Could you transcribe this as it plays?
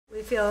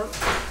We feel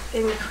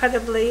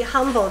incredibly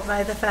humbled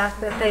by the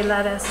fact that they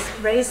let us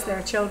raise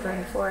their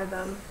children for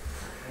them.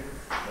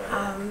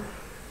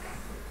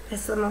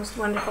 It's the most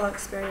wonderful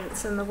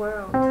experience in the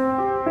world.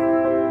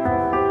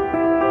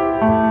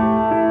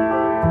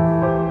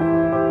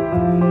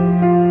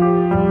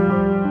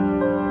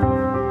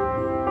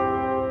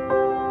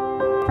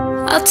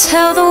 I'll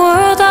tell the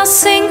world, I'll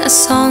sing a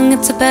song.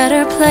 It's a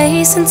better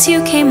place since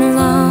you came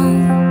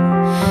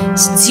along.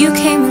 Since you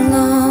came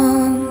along.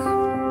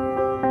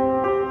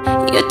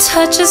 Your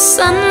touch is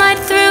sunlight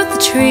through the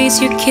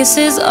trees. Your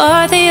kisses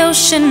are the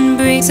ocean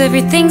breeze.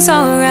 Everything's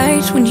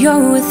alright when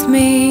you're with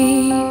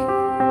me.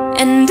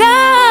 And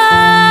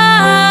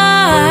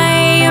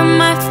you're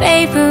my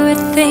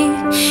favorite thing.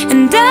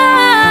 And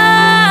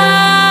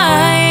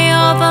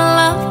all the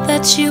love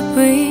that you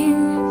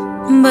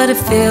bring. But it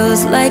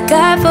feels like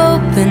I've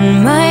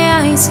opened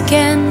my eyes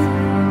again,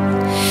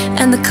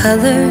 and the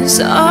colors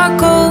are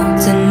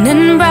golden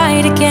and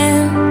bright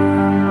again.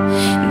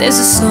 There's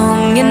a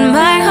song in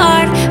my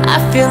heart, I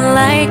feel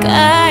like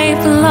I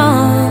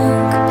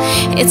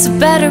belong. It's a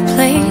better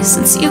place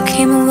since you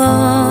came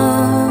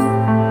along.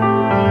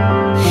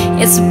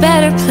 It's a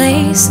better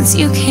place since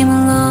you came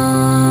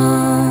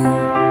along.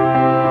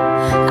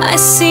 I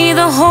see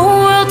the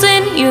whole world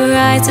in your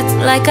eyes. It's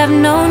like I've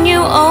known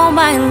you all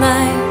my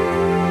life.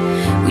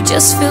 We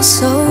just feel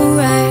so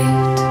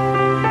right.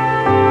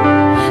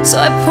 So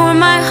I pour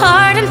my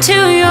heart into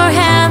your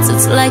hands.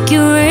 It's like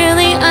you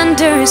really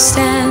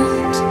understand.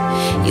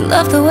 You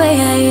love the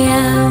way I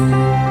am.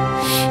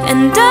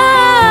 And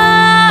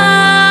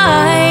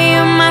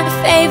you're my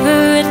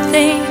favorite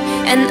thing.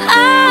 And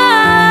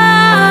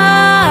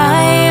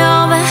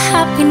all the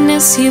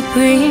happiness you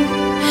bring.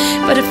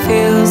 But it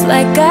feels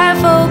like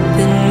I've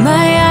opened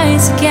my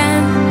eyes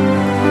again,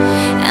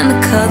 and the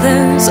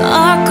colors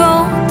are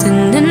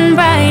golden and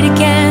bright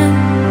again.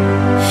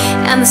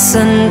 And the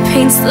sun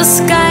paints the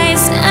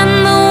skies,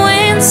 and the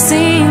wind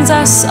sings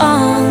our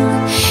song.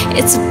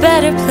 It's a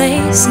better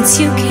place since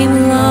you came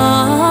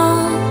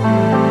along.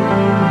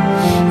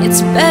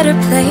 It's a better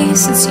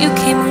place since you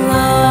came along.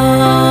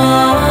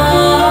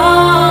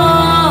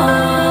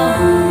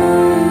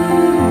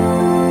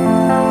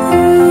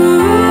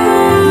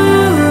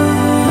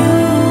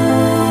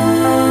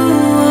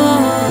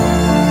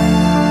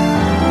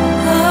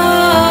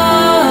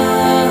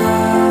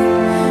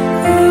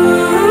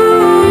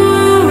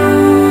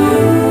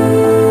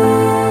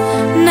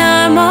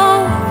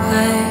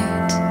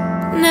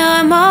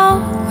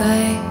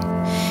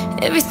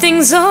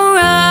 Everything's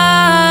alright,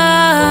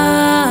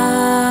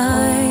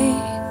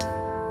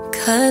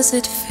 'cause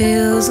it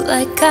feels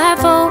like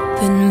I've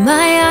opened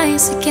my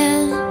eyes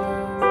again,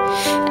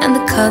 and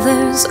the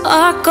colors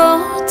are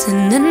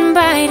golden and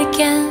bright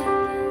again.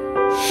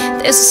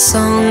 There's a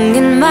song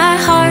in my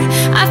heart,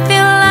 I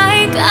feel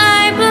like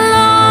I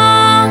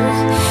belong.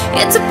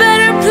 It's a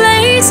better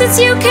place since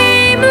you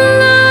came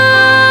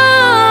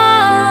along.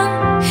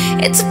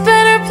 It's a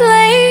better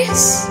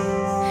place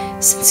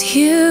since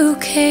you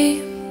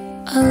came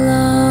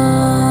along.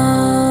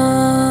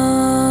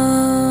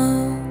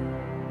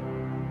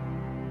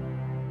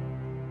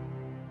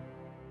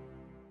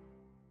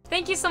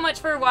 Thank you so much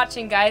for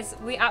watching, guys.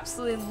 We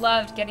absolutely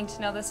loved getting to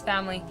know this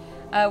family.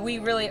 We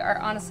really are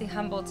honestly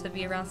humbled to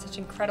be around such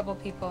incredible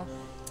people.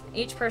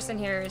 Each person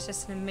here is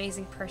just an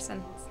amazing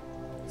person.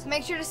 So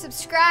make sure to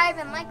subscribe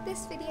and like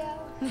this video.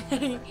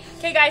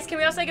 Okay guys, can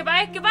we all say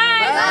goodbye? Goodbye!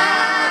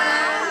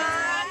 Bye!